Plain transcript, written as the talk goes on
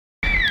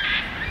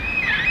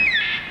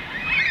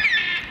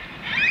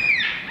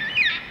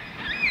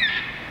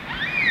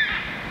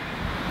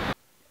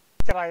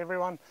G'day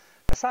everyone.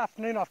 This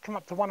afternoon I've come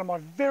up to one of my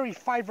very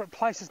favourite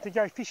places to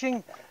go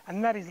fishing,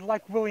 and that is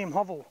Lake William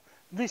Hovell.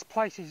 This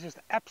place is just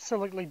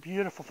absolutely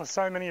beautiful for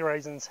so many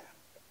reasons.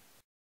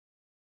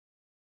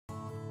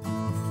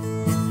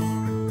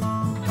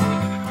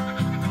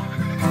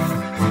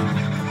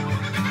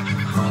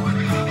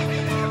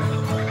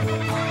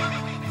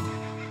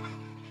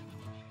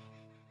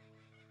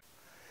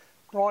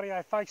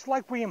 Rightio folks,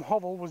 Lake William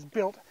Hovell was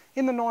built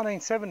in the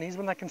 1970s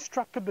when they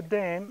constructed the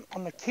dam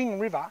on the King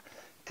River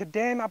to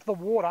dam up the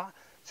water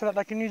so that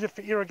they can use it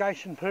for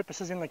irrigation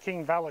purposes in the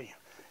King Valley.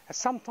 And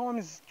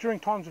sometimes during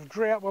times of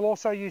drought we'll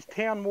also use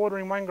town water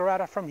in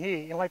Wangaratta from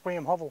here in Lake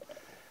William Hovell.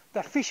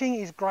 The fishing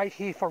is great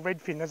here for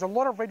redfin. There's a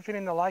lot of redfin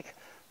in the lake,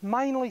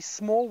 mainly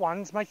small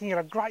ones, making it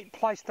a great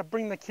place to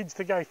bring the kids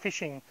to go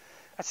fishing.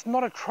 It's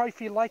not a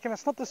trophy lake, and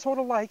it's not the sort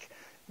of lake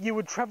you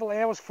would travel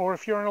hours for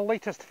if you're an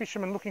elitist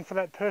fisherman looking for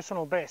that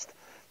personal best.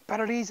 But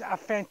it is a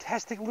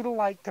fantastic little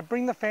lake to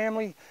bring the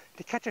family,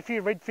 to catch a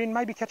few redfin,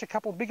 maybe catch a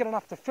couple big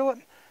enough to fill it,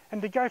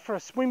 and to go for a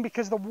swim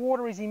because the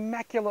water is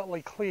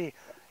immaculately clear.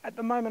 At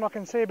the moment I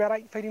can see about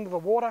 8 feet into the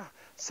water.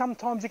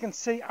 Sometimes you can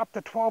see up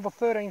to 12 or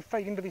 13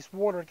 feet into this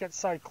water, it gets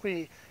so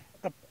clear.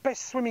 The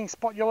best swimming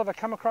spot you'll ever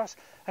come across,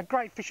 a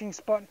great fishing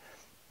spot.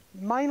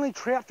 Mainly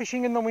trout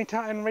fishing in the winter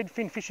and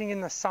redfin fishing in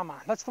the summer.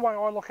 That's the way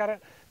I look at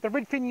it. The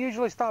redfin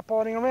usually start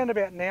biting around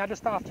about now,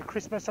 just after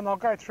Christmas, and they'll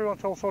go through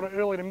until sort of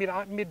early to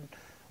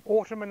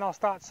mid-autumn and they'll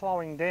start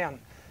slowing down.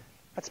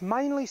 It's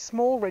mainly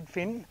small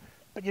redfin,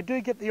 but you do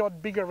get the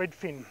odd bigger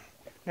redfin.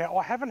 Now,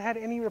 I haven't had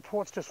any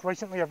reports just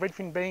recently of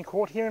redfin being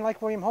caught here in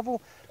Lake William Hovell,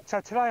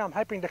 so today I'm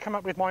hoping to come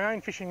up with my own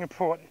fishing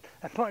report.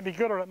 It might be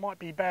good or it might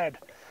be bad.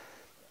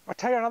 I'll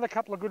tell you another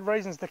couple of good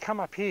reasons to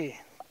come up here.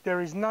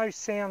 There is no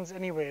sounds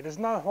anywhere. There's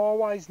no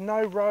highways,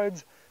 no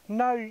roads,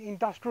 no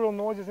industrial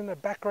noises in the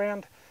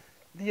background.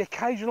 The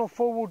occasional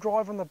four-wheel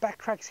drive on the back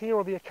tracks here,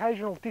 or the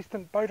occasional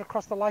distant boat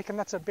across the lake, and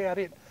that's about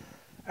it.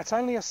 It's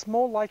only a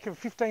small lake of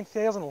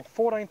 15,000 or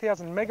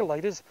 14,000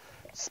 megalitres.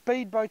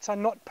 Speedboats are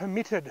not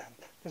permitted.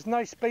 There's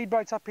no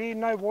speedboats up here,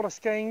 no water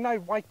skiing, no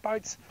wake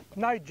boats,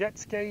 no jet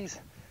skis.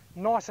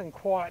 Nice and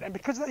quiet, and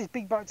because these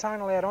big boats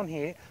aren't allowed on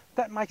here,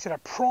 that makes it a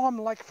prime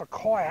lake for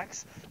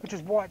kayaks, which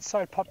is why it's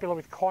so popular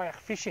with kayak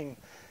fishing.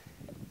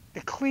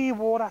 The clear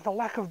water, the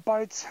lack of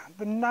boats,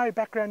 the no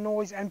background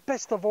noise, and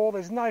best of all,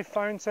 there's no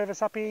phone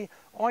service up here.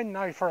 I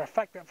know for a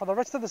fact that for the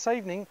rest of this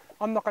evening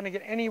I'm not going to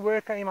get any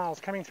work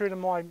emails coming through to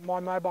my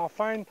mobile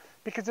phone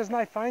because there's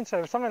no phone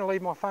service. I'm going to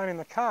leave my phone in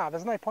the car.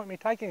 There's no point in me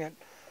taking it.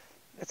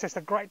 It's just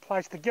a great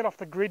place to get off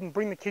the grid and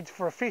bring the kids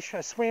for a fish,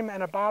 a swim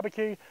and a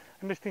barbecue,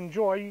 and just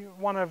enjoy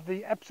one of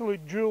the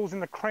absolute jewels in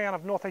the crown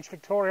of northeast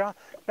Victoria,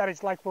 that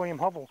is Lake William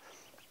Hovell.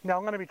 Now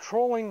I'm going to be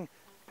trawling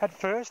at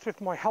first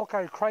with my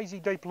Halco Crazy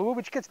Deep lure,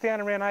 which gets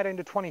down around 18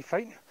 to 20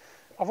 feet.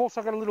 I've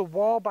also got a little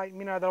wild bait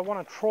minnow that I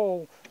want to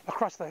trawl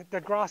across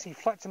the grassy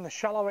flats in the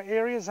shallower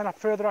areas and up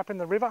further up in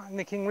the river, in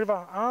the King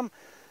River arm.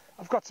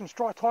 I've got some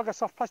Strike Tiger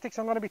soft plastics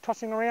I'm going to be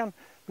tossing around.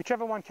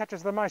 Whichever one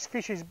catches the most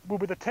fish will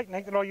be the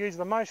technique that I use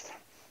the most.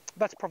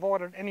 That's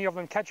provided any of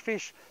them catch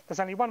fish. There's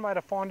only one way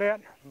to find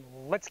out.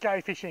 Let's go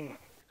fishing.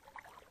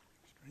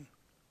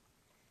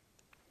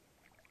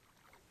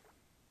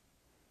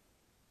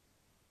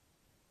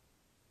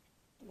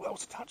 Well,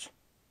 it's a touch.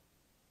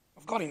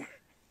 I've got him.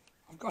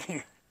 I've got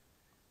him.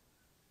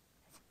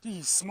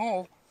 He's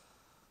small.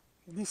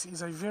 This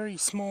is a very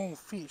small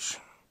fish.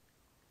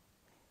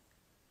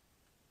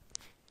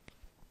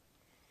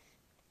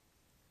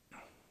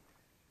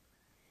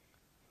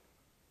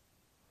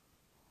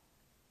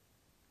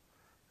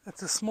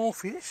 It's a small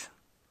fish,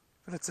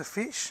 but it's a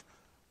fish,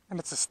 and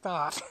it's a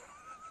start.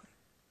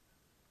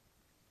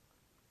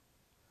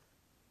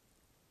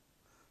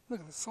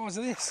 Look at the size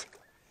of this.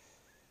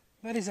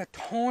 That is a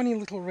tiny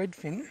little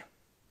redfin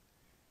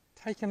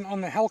taken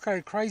on the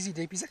Halco Crazy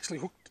Deep. He's actually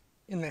hooked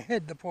in the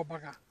head, the poor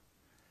bugger.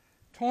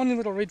 Tiny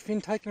little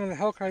redfin taken on the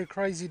Halco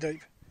Crazy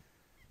Deep.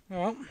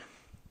 Well,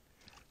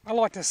 I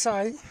like to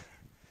say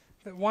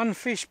that one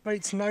fish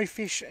beats no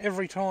fish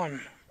every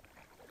time.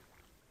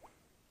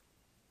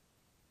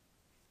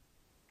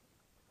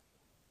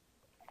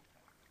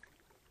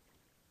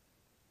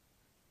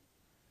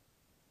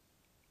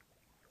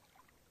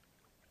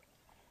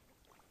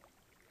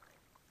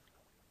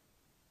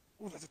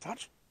 Oh, that's a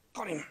touch.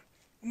 Got him.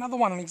 Another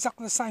one in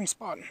exactly the same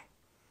spot.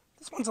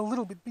 This one's a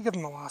little bit bigger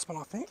than the last one,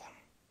 I think.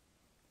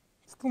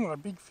 Still not a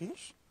big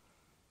fish.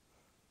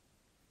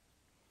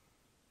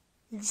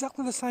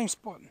 Exactly the same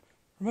spot.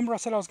 Remember I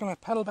said I was going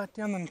to paddle back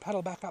down and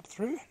paddle back up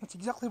through? That's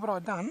exactly what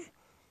I've done.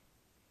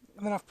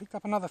 And then I've picked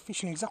up another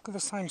fish in exactly the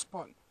same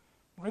spot.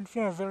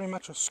 Redfin are very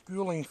much a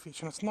schooling fish,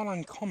 and it's not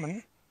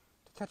uncommon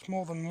to catch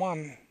more than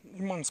one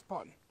in one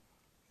spot.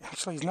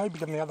 Actually, he's no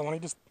bigger than the other one. He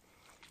just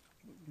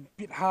a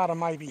bit harder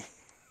maybe.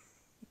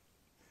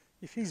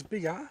 If he's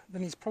bigger,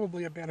 then he's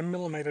probably about a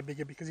millimetre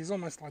bigger because he's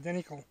almost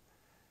identical.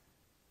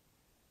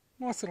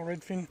 Nice little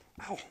redfin.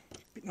 Oh,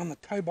 bitten on the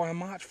toe by a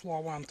march fly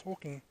while I'm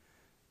talking.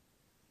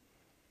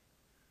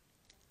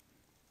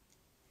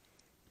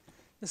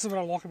 This is what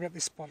I like about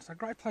this spot. It's a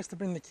great place to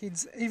bring the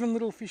kids, even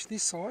little fish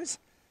this size,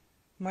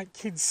 make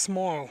kids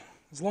smile,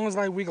 as long as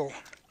they wiggle.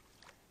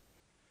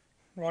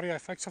 Rightio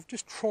folks, I've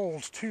just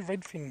trawled 2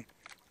 redfin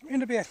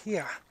around about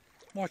here.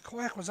 My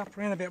kayak was up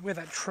around about where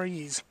that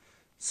tree is,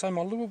 so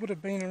my lure would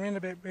have been around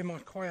about where my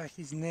kayak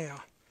is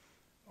now.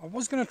 I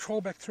was going to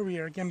troll back through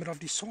here again, but I've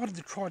decided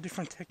to try a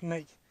different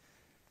technique.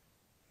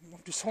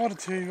 I've decided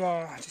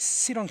to just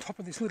sit on top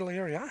of this little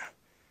area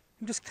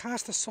and just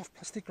cast a soft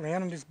plastic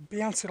around and just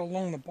bounce it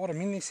along the bottom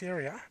in this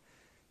area,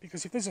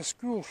 because if there's a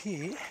school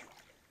here,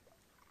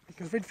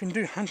 because redfin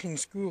do hunt in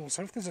schools,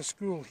 so if there's a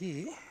school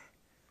here,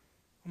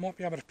 I might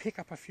be able to pick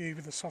up a few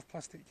with the soft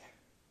plastic.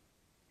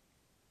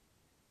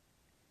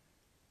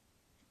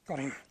 Got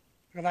him.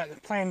 Look at that,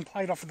 the plan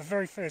played off at the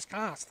very first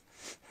cast.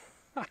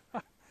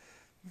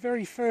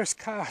 Very first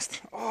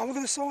cast. Oh, look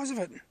at the size of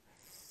it.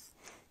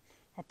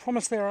 I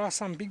promise there are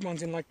some big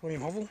ones in Lake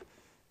William Hovell.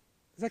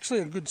 There's actually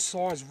a good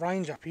size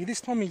range up here.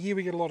 This time of year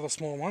we get a lot of the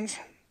small ones.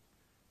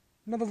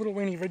 Another little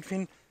weeny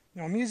redfin.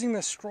 Now I'm using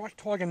the striped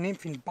tiger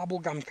nymph in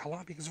bubblegum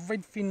colour because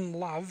redfin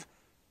love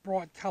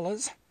bright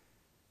colours.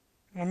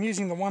 And I'm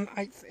using the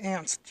 1/8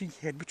 ounce jig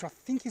head, which I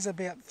think is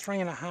about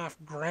 3.5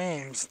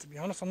 grams, to be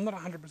honest. I'm not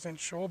 100%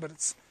 sure, but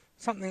it's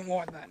something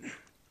like that. Here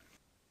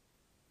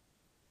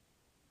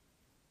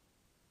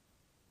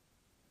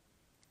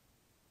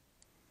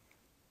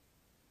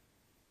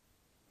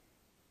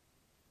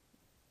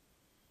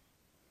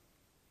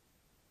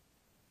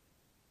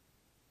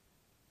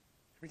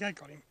we go,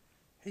 got him.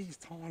 He's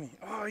tiny.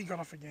 Oh, he got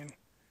off again.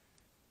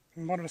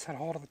 He might have just had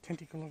hold of the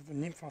tentacle of the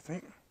nymph, I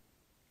think.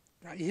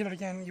 No, you hit it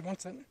again, he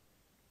wants it.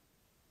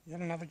 He had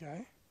another go.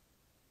 I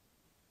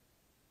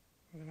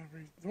don't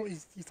know,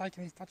 he's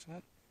taking, he's touching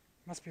it.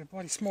 Must be a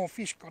bloody small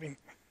fish, got him.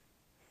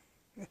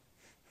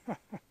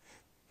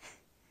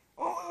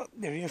 Oh,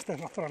 there he is. I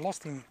thought I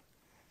lost him.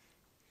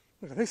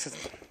 Look at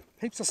this,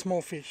 heaps of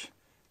small fish.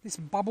 This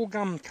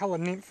bubblegum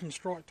coloured nymph from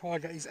striped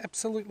tiger is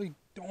absolutely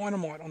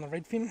dynamite on the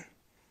redfin.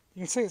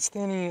 You can see it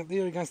standing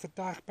there against the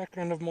dark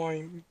background of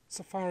my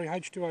Safari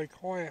H2O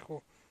kayak,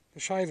 or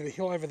the shade of the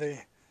hill over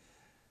there.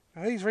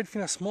 Now these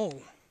redfin are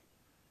small.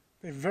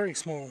 They're very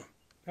small.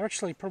 They're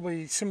actually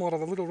probably similar to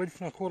the little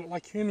redfin I caught at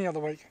Lake Hume the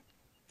other week.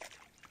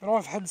 But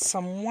I've had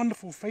some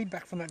wonderful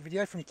feedback from that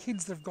video from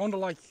kids that have gone to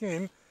Lake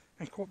Hume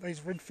and caught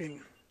these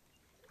redfin.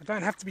 They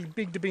don't have to be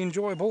big to be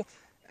enjoyable.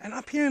 And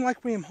up here in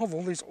Lake William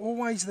Hovell, there's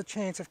always the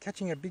chance of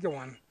catching a bigger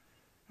one.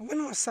 And when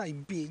I say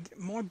big,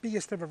 my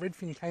biggest ever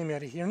redfin came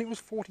out of here and it was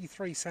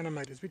 43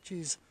 centimetres, which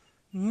is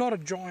not a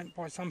giant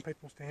by some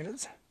people's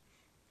standards.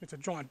 It's a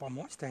giant by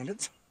my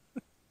standards.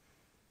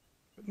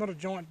 But not a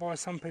giant by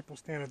some people's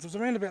standards. It was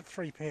around about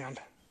 3 pound.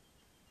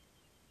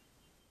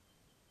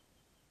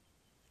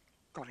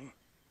 Got him.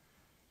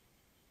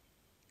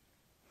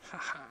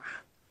 Haha.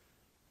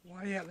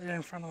 Way out there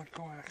in front of the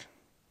kayak.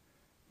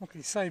 Look,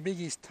 he's so big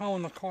he's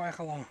towing the kayak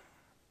along.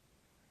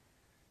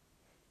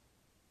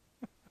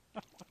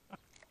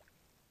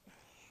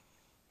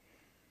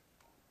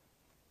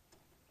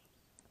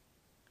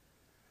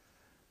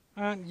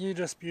 Aren't you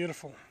just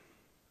beautiful?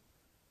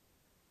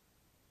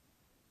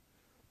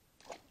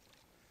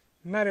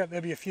 No doubt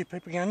there'll be a few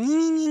people going,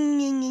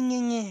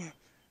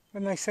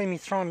 when they see me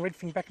throwing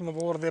redfin back in the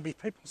water. There'll be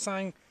people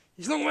saying,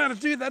 he's not allowed to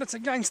do that, it's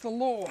against the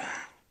law.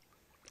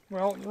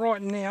 Well,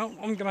 right now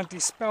I'm going to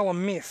dispel a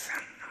myth.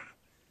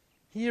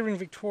 Here in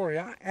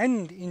Victoria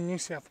and in New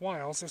South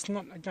Wales, it's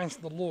not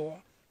against the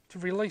law to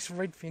release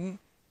redfin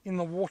in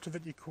the water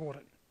that you caught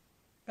it.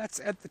 That's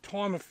at the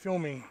time of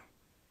filming,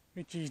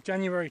 which is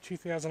January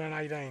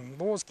 2018.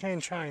 Laws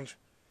can change.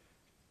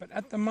 But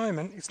at the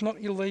moment, it's not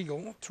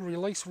illegal to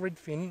release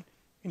redfin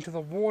into the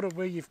water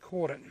where you've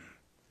caught it.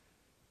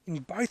 In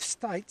both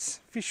states,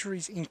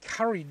 fisheries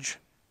encourage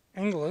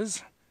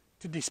anglers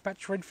to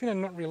dispatch redfin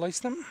and not release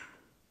them.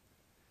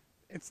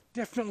 It's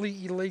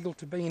definitely illegal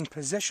to be in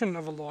possession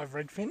of a live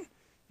redfin.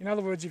 In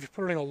other words, if you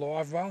put it in a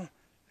live well,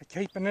 a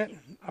keeper net,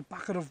 a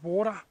bucket of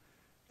water,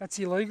 that's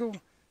illegal.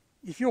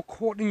 If you're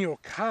caught in your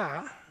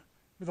car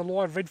with a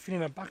live redfin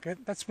in a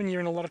bucket, that's when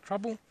you're in a lot of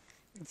trouble.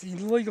 It's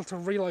illegal to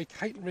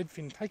relocate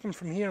redfin, take them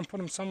from here and put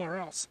them somewhere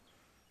else.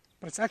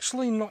 But it's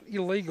actually not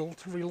illegal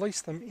to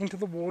release them into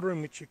the water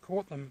in which you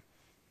caught them.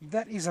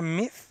 That is a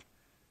myth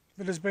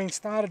that has been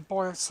started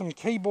by some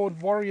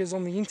keyboard warriors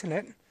on the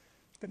internet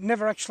that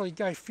never actually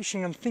go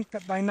fishing and think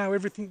that they know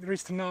everything there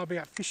is to know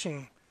about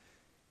fishing.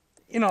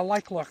 In a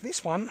lake like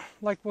this one,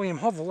 Lake William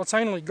Hovell, it's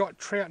only got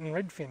trout and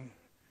redfin.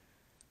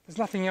 There's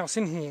nothing else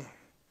in here.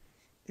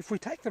 If we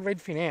take the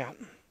redfin out,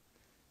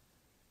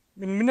 I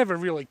mean, we never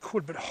really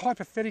could, but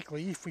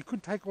hypothetically, if we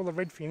could take all the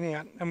redfin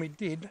out, and we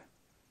did,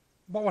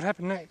 what would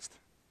happen next?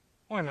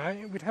 I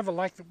know, we'd have a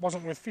lake that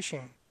wasn't worth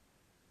fishing.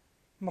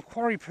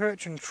 Macquarie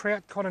perch and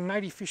trout, cod and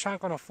native fish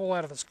aren't going to fall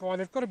out of the sky.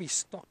 They've got to be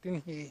stocked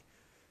in here.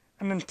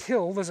 And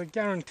until there's a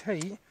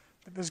guarantee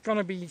that there's going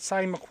to be,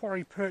 say,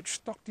 Macquarie perch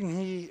stocked in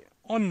here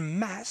en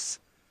masse,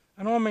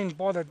 and I mean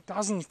by the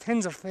dozens,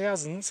 tens of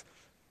thousands,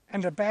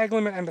 and a bag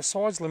limit and a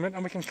size limit,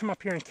 and we can come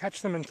up here and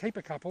catch them and keep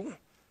a couple,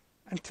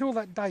 until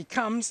that day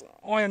comes,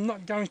 I am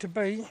not going to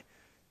be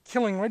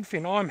killing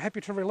redfin. I'm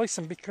happy to release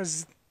them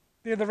because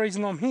they're the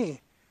reason I'm here.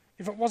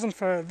 if it wasn't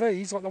for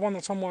these, like the one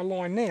that's on my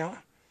line now,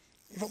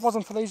 if it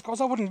wasn't for these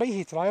guys, I wouldn't be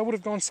here today. I would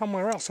have gone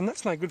somewhere else, and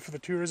that's no good for the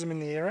tourism in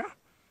the area.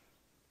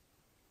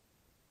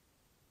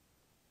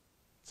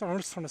 So I'm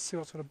just trying to see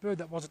what sort of bird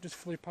that was that just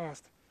flew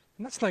past.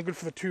 And that's no good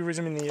for the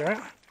tourism in the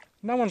area.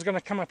 No one's going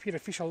to come up here to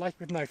fish a lake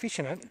with no fish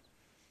in it.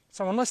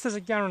 So unless there's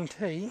a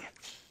guarantee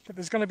that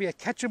there's going to be a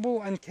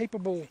catchable and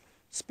keepable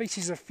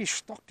species of fish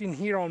stocked in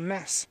here en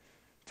masse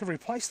to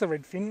replace the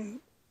redfin,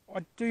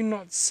 I do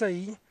not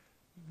see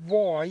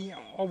why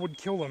I would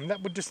kill them.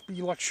 That would just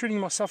be like shooting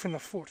myself in the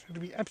foot. It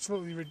would be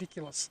absolutely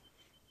ridiculous.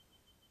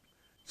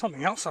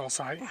 Something else I'll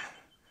say,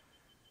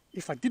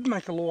 if I did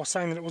make a law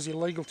saying that it was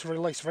illegal to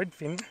release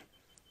redfin,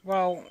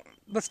 well,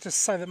 let's just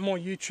say that my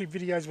YouTube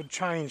videos would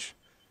change.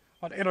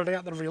 I'd edit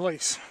out the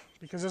release,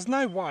 because there's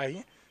no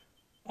way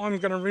I'm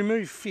going to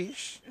remove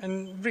fish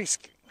and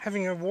risk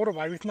having a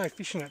waterway with no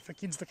fish in it for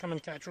kids to come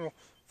and catch, or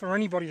for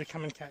anybody to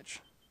come and catch.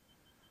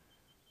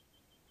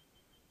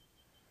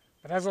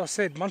 But as I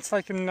said, once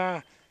they can,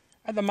 at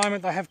the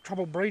moment they have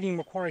trouble breeding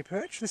Macquarie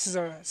perch. This is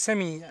a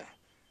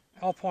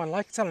semi-alpine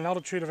lake. It's at an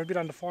altitude of a bit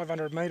under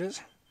 500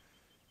 metres.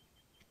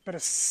 But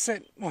it's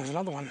set, well, there's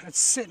another one. It's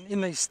set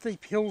in these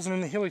steep hills and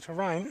in the hilly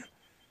terrain.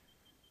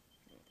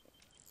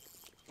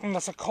 And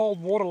that's a cold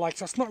water lake,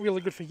 so it's not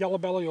really good for yellow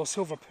belly or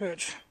silver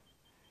perch.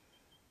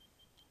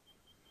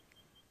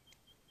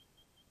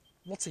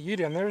 Lots of you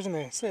down there, isn't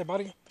there? See you,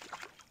 buddy.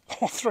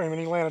 I threw him and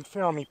he landed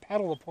fair on me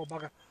paddle, the poor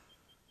bugger.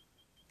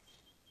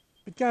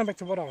 But going back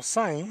to what I was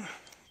saying,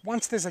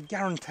 once there's a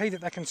guarantee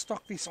that they can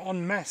stock this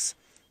en masse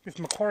with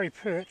Macquarie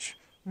perch,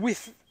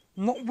 with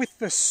not with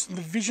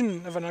the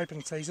vision of an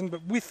open season,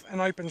 but with an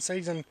open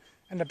season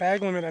and a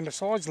bag limit and a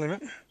size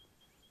limit,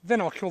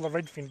 then I'll kill the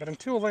redfin. But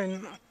until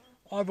then,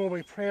 I will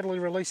be proudly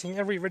releasing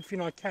every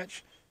redfin I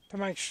catch to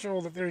make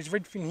sure that there is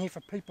redfin here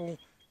for people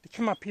to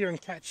come up here and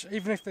catch,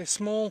 even if they're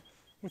small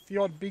with the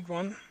odd big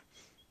one,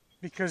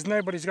 because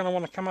nobody's going to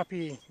want to come up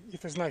here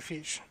if there's no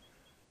fish.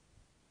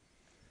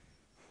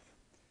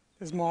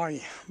 There's my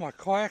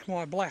kayak,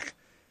 my black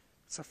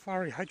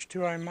Safari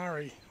H2O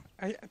Murray.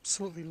 I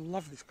absolutely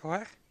love this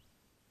kayak.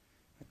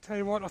 I tell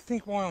you what, I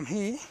think while I'm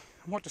here,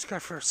 I might just go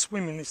for a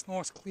swim in this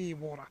nice clear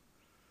water.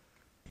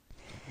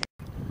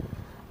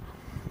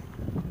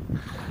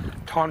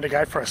 Time to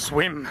go for a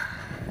swim.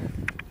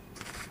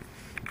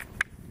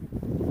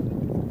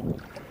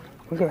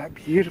 Look at that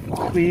beautiful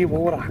clear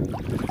water.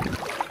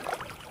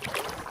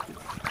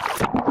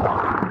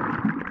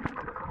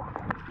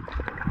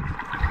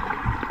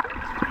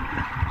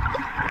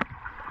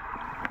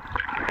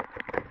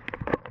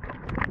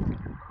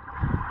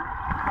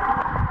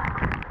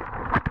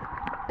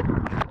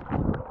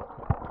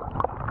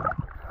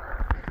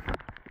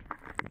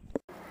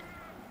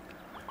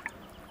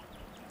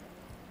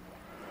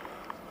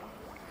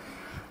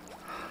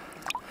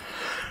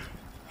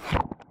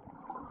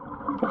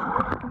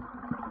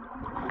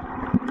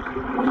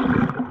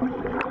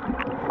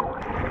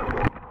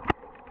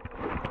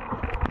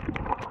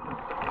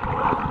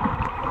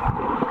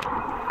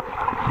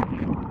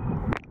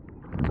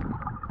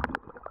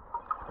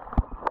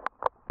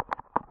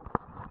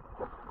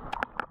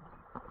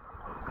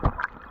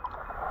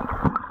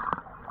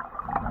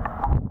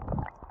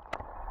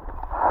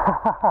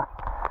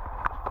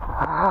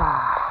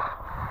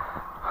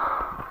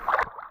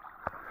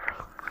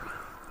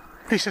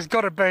 This has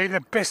got to be the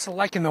best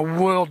lake in the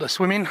world to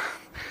swim in.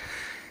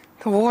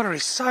 The water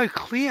is so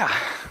clear.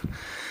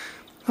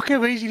 Look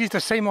how easy it is to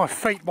see my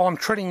feet while I'm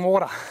treading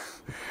water.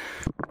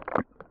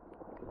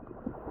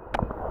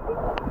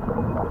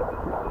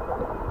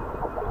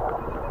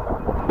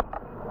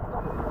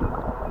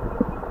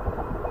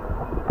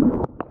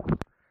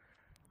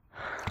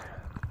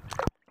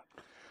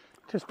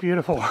 Just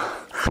beautiful.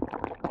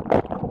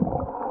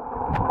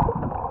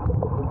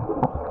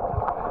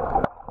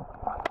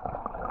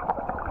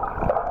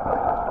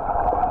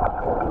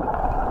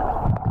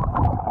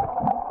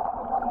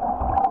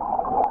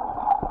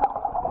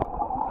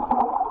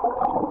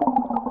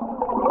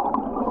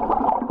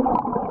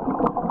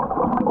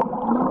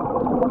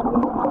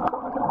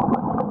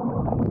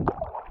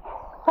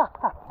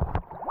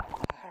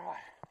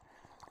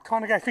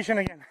 Time to go fishing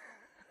again.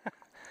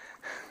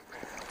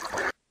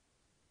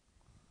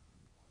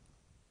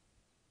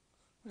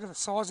 Look at the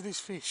size of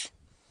this fish.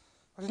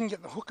 I didn't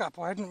get the hook up,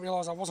 I didn't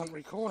realise I wasn't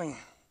recording.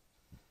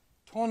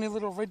 Tiny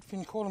little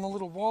redfin caught on a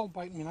little wild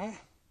bait, you know. I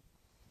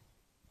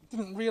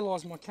didn't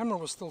realise my camera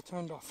was still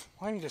turned off.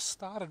 I only just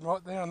started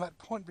right there on that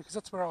point because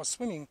that's where I was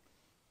swimming.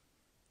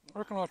 I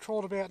reckon I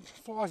trawled about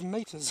 5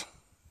 metres.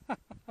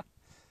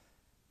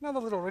 Another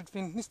little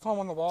redfin, this time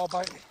on the wild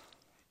bait.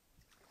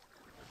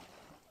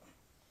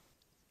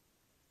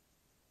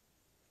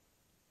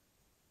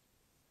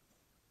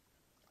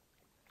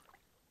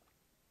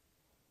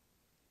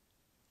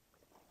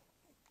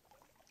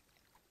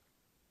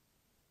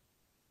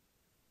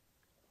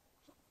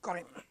 Got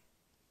him.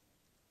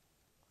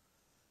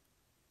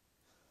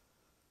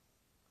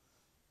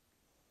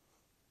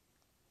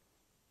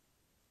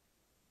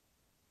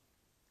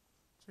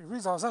 Gee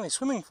whiz, I was only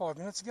swimming 5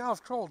 minutes ago.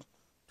 I've trawled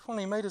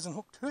 20 metres and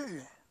hooked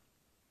 2.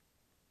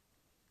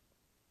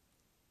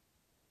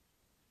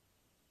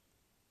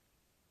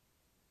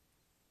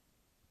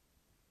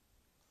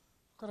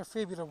 Got a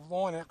fair bit of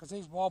line out because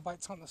these wild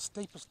baits aren't the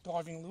steepest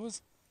diving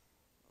lures.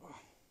 Oh,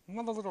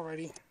 another little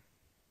reddy.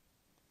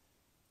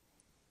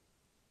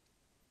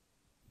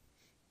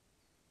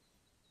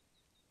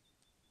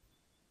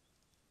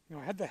 Now,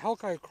 I had the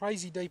Halco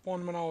crazy deep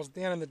on when I was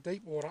down in the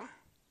deep water,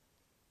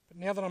 but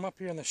now that I'm up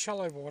here in the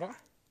shallow water,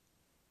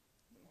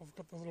 I've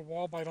got the little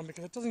wild bait on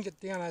because it doesn't get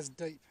down as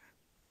deep.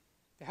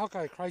 The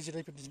Halco crazy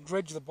deep, it just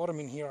dredge the bottom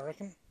in here, I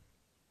reckon.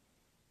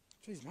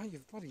 Jeez mate,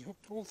 you've bloody got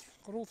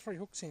all three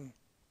hooks in.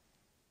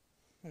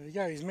 There you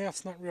go, his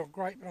mouth's not real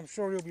great, but I'm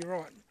sure he'll be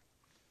right.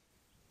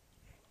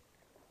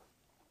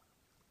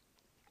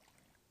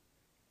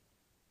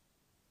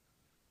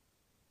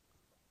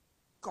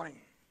 Got him.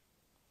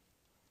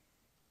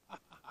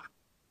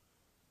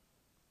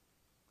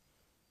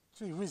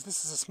 Gee whiz,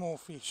 this is a small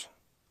fish.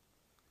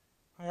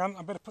 Hang on,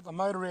 I better put the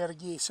motor out of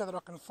gear so that I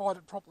can fight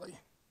it properly.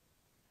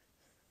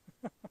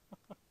 I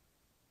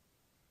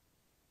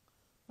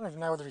don't even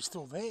know whether he's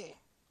still there.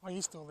 Oh,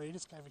 he's still there, he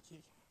just gave a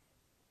kick.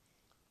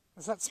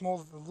 It's that small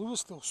that the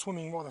lure's still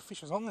swimming while the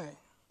fish is on there.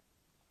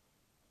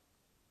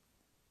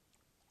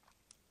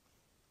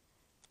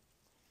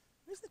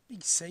 Where's that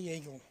big sea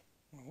eagle?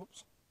 Oh,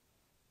 whoops.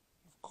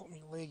 I've caught my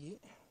leg here.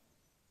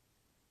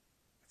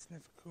 That's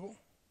never cool.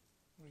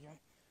 There we go.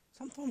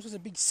 Sometimes there's a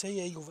big sea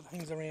eagle that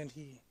hangs around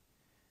here.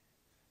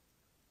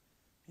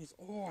 He's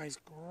always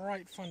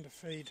great fun to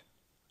feed.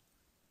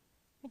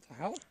 What the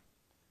hell?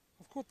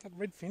 I've caught that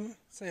redfin.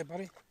 See ya,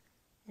 buddy.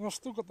 And I've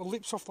still got the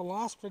lips off the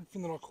last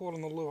redfin that I caught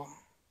on the lure.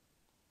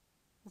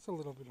 That's a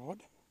little bit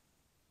odd.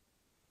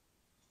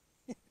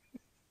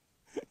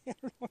 How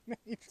do I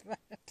manage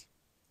that?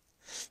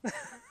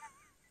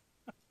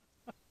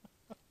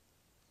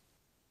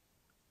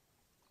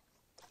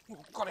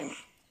 Oh, got him.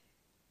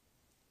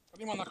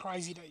 Got him on the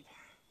crazy deep.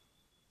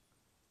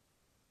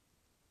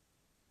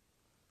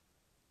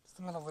 Just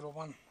another little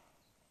one.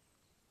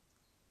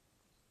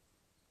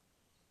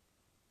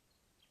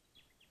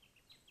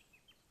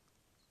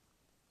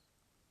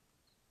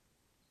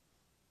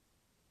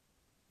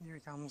 Here he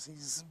comes,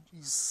 he's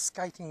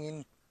skating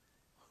in,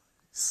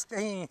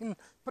 skiing in,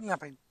 putting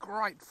up a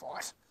great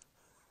fight.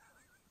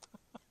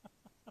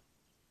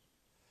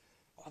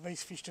 Oh,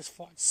 these fish just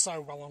fight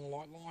so well on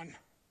light line.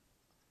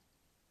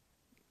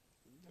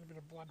 Got a bit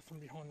of blood from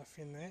behind the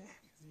fin there,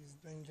 because he's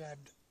been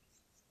jabbed.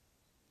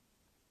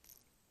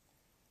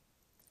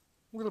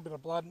 A little bit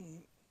of blood,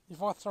 and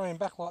if I throw him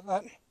back like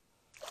that,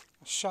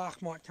 a shark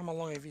might come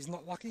along if he's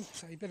not lucky,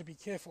 so you better be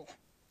careful.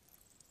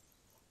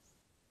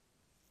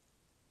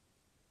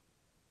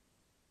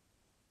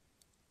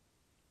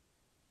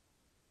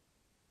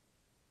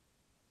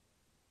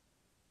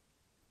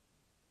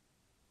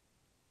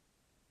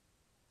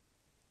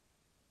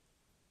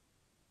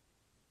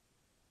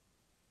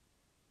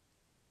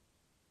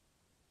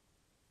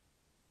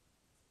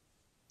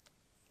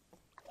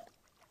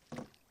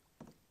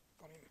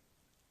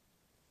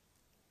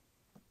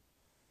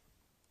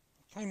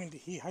 Came into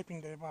here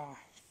hoping to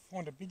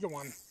find a bigger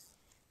one,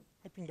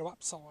 hoping to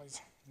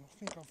upsize. I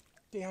think I've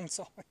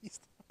downsized.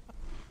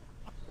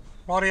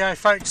 Rightio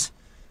folks,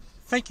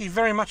 thank you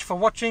very much for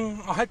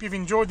watching. I hope you've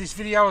enjoyed this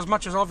video as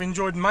much as I've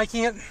enjoyed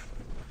making it.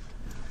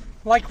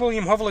 Lake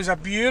William Hovell is a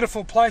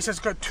beautiful place. It's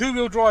got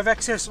two-wheel drive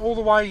access all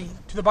the way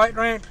to the boat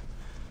ramp.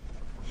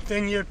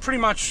 Then you pretty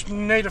much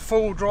need a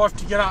four-wheel drive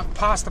to get up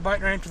past the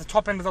boat ramp to the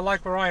top end of the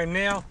lake where I am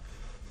now.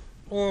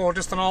 Or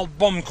just an old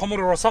bomb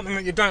Commodore or something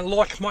that you don't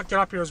like might get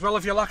up here as well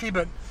if you're lucky,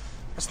 but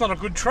it's not a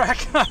good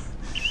track.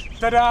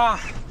 But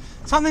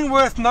something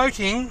worth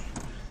noting,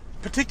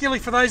 particularly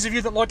for those of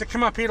you that like to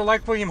come up here to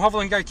Lake William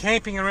Hovell and go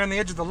camping around the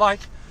edge of the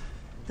lake,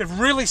 they've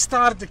really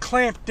started to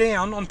clamp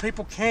down on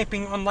people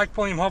camping on Lake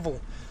William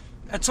Hovell.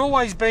 It's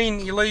always been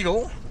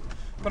illegal,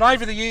 but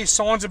over the years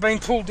signs have been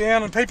pulled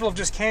down and people have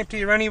just camped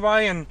here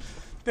anyway, and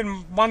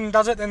then one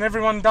does it, then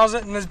everyone does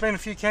it, and there's been a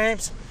few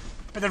camps.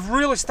 But they've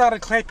really started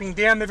clamping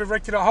down. They've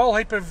erected a whole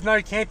heap of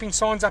no camping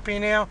signs up here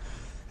now.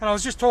 And I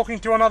was just talking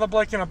to another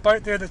bloke in a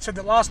boat there that said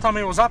that last time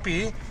he was up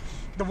here,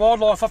 the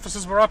wildlife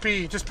officers were up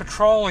here just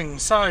patrolling.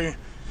 So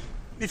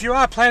if you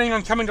are planning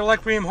on coming to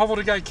Lake William Hovell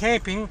to go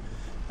camping,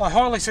 I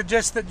highly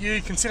suggest that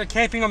you consider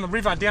camping on the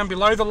river down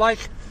below the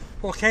lake,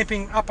 or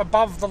camping up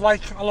above the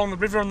lake along the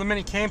river on the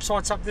many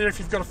campsites up there if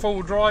you've got a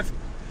four-wheel drive.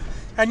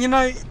 And you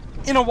know,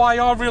 in a way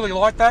I really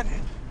like that,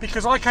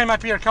 because I came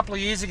up here a couple of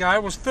years ago.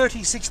 It was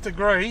 36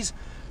 degrees.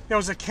 There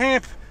was a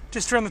camp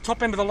just around the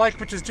top end of the lake,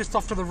 which is just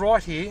off to the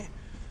right here.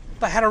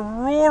 They had a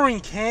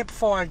roaring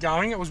campfire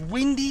going. It was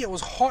windy, it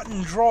was hot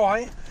and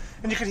dry,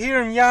 and you could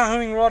hear them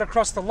yahooing right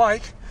across the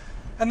lake.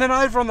 And then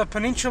over on the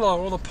peninsula,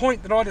 or the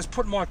point that I just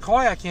put my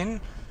kayak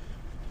in,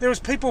 there was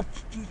people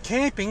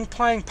camping,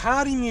 playing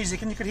party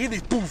music, and you could hear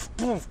this boof,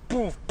 boof,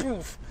 boof,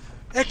 boof,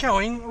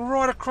 echoing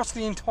right across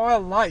the entire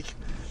lake.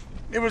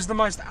 It was the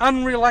most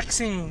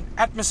unrelaxing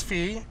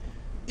atmosphere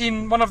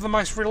in one of the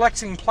most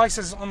relaxing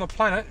places on the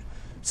planet.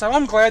 So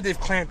I'm glad they've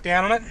clamped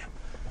down on it,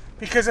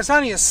 because it's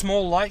only a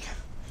small lake.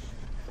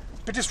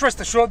 But just rest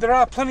assured, there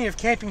are plenty of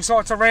camping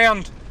sites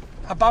around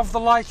above the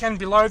lake and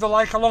below the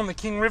lake along the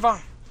King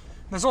River.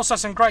 There's also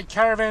some great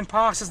caravan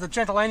parks. There's the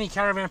Gentle Annie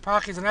Caravan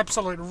Park, is an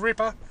absolute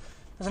ripper.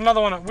 There's another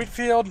one at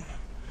Whitfield.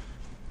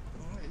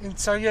 And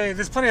so yeah,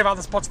 there's plenty of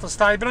other spots to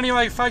stay. But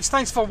anyway folks,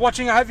 thanks for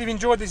watching. I hope you've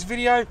enjoyed this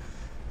video.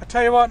 I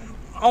tell you what,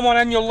 I'm on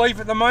annual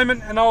leave at the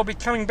moment, and I'll be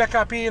coming back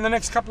up here in the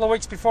next couple of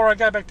weeks before I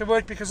go back to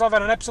work, because I've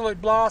had an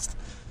absolute blast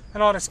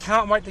and I just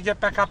can't wait to get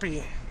back up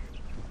here.